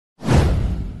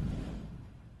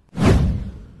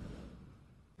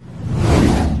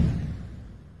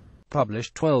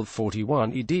published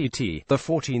 12:41 EDT, the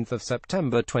 14th of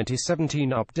September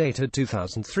 2017, updated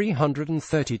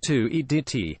 2332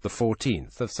 EDT, the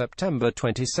 14th of September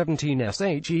 2017.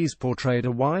 SHE's portrayed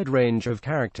a wide range of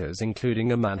characters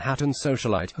including a Manhattan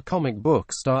socialite, a comic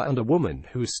book star and a woman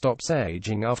who stops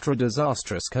aging after a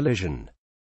disastrous collision.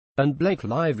 And Blake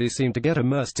Lively seemed to get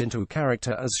immersed into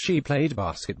character as she played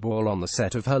basketball on the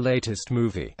set of her latest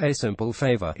movie, A Simple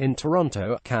Favor, in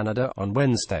Toronto, Canada, on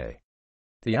Wednesday.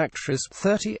 The actress,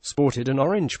 30, sported an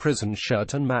orange prison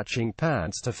shirt and matching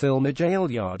pants to film a jail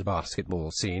yard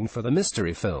basketball scene for the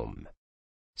mystery film.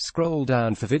 Scroll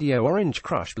down for video. Orange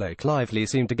Crush. Blake Lively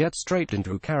seemed to get straight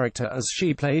into character as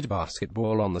she played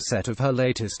basketball on the set of her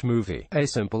latest movie, A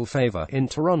Simple Favor, in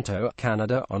Toronto,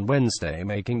 Canada, on Wednesday,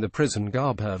 making the prison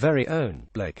garb her very own.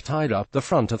 Blake tied up the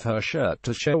front of her shirt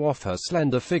to show off her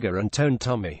slender figure and toned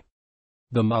tummy.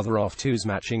 The mother of two's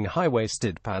matching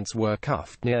high-waisted pants were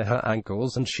cuffed near her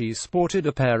ankles and she sported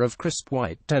a pair of crisp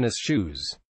white tennis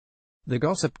shoes. The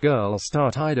Gossip Girl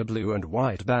star tied a blue and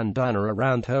white bandana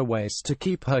around her waist to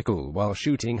keep her cool while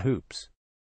shooting hoops.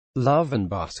 Love and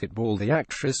basketball. The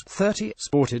actress, 30,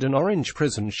 sported an orange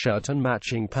prison shirt and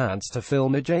matching pants to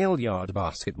film a jail yard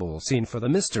basketball scene for the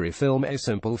mystery film A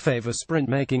Simple Favor, sprint,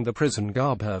 making the prison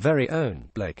garb her very own.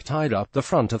 Blake tied up the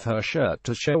front of her shirt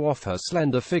to show off her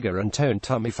slender figure and toned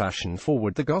tummy. Fashion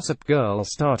forward. The Gossip Girl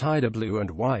star tied a blue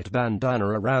and white bandana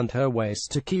around her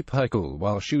waist to keep her cool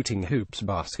while shooting hoops.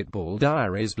 Basketball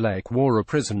Diaries. Blake wore a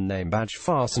prison name badge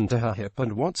fastened to her hip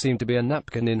and what seemed to be a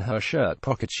napkin in her shirt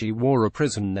pocket. She wore a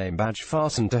prison name badge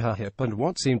fastened to her hip and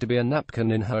what seemed to be a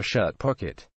napkin in her shirt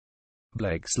pocket.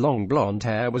 Blake's long blonde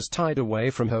hair was tied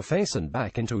away from her face and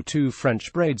back into two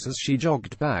French braids as she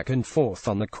jogged back and forth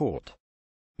on the court.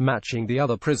 Matching the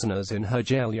other prisoners in her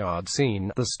jail yard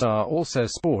scene, the star also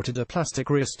sported a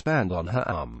plastic wristband on her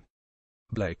arm.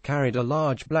 Blake carried a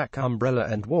large black umbrella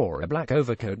and wore a black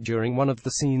overcoat during one of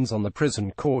the scenes on the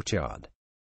prison courtyard.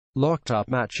 Locked up.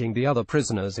 Matching the other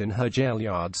prisoners in her jail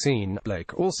yard scene,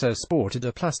 Blake also sported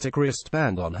a plastic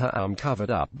wristband on her arm. Covered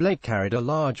up. Blake carried a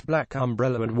large black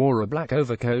umbrella and wore a black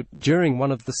overcoat during one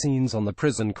of the scenes on the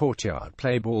prison courtyard.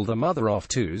 Playball. The mother of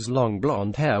two's long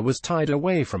blonde hair was tied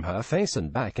away from her face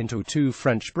and back into two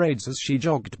French braids as she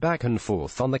jogged back and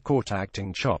forth on the court.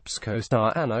 Acting chops.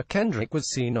 Co-star Anna Kendrick was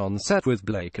seen on set with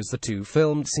Blake as the two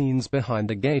filmed scenes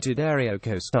behind a gated area.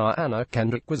 Co-star Anna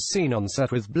Kendrick was seen on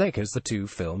set with Blake as the two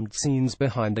filmed scenes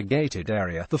behind a gated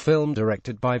area. The film,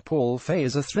 directed by Paul Feig,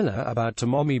 is a thriller about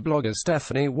mommy blogger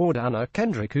Stephanie Ward. Anna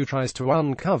Kendrick, who tries to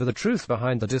uncover the truth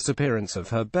behind the disappearance of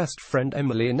her best friend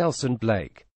Emily Nelson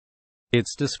Blake.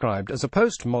 It's described as a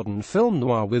postmodern film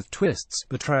noir with twists,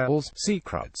 betrayals,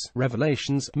 secrets,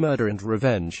 revelations, murder and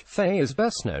revenge. Feig is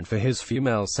best known for his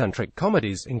female-centric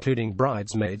comedies including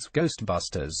Bridesmaids,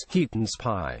 Ghostbusters, Keaton's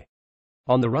Pie.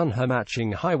 On the Run. Her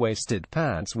matching high-waisted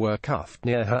pants were cuffed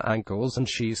near her ankles and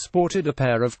she sported a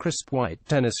pair of crisp white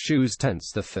tennis shoes.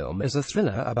 Tense. The film is a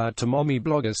thriller about mommy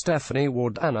blogger Stephanie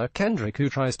Ward. Anna Kendrick, who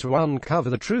tries to uncover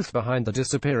the truth behind the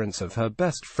disappearance of her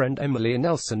best friend Emily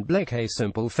Nelson Blake. A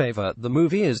Simple Favor. The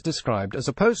movie is described as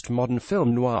a postmodern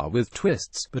film noir with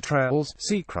twists, betrayals,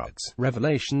 secrets,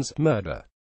 revelations, murder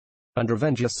and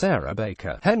revenge. Sarah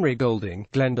Baker, Henry Golding,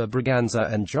 Glenda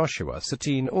Braganza and Joshua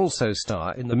Satine also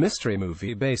star in the mystery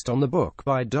movie based on the book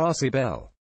by Darcy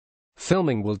Bell.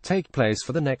 Filming will take place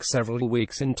for the next several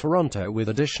weeks in Toronto with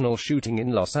additional shooting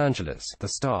in Los Angeles. The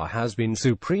star has been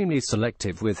supremely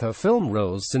selective with her film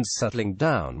roles since settling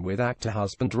down with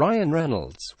actor-husband Ryan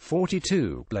Reynolds,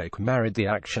 42. Blake married the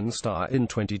action star in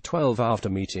 2012 after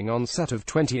meeting on set of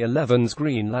 2011's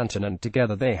Green Lantern, and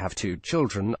together they have two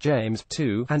children, James,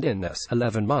 2, and Ines,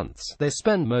 11 months. They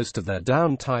spend most of their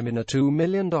downtime in a $2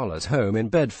 million home in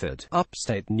Bedford,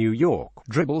 upstate New York.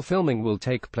 Dribble. Filming will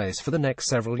take place for the next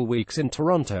several weeks in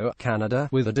Toronto, Canada,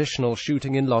 with additional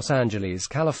shooting in Los Angeles,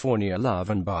 California. Love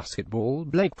and basketball.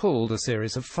 Blake pulled a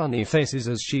series of funny faces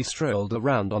as she strolled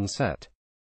around on set.